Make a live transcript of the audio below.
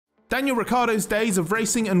Daniel Ricciardo's days of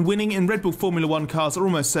racing and winning in Red Bull Formula 1 cars are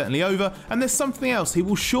almost certainly over, and there's something else he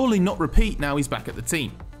will surely not repeat now he's back at the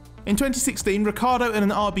team. In 2016, Ricciardo and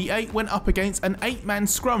an RB8 went up against an 8-man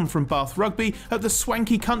scrum from Bath Rugby at the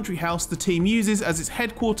swanky country house the team uses as its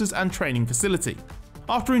headquarters and training facility.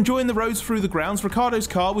 After enjoying the roads through the grounds, Ricciardo's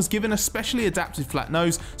car was given a specially adapted flat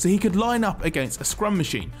nose so he could line up against a scrum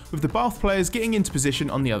machine, with the Bath players getting into position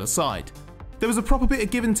on the other side. There was a proper bit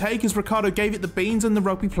of give and take as Ricciardo gave it the beans and the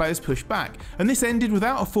rugby players pushed back, and this ended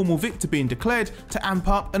without a formal victor being declared to amp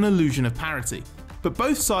up an illusion of parity. But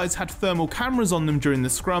both sides had thermal cameras on them during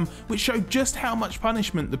the scrum, which showed just how much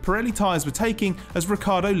punishment the Pirelli tyres were taking as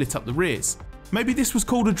Ricciardo lit up the rears. Maybe this was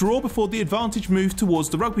called a draw before the advantage moved towards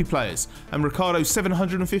the rugby players, and Ricciardo's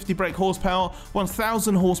 750 brake horsepower,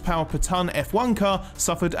 1000 horsepower per tonne F1 car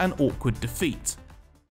suffered an awkward defeat.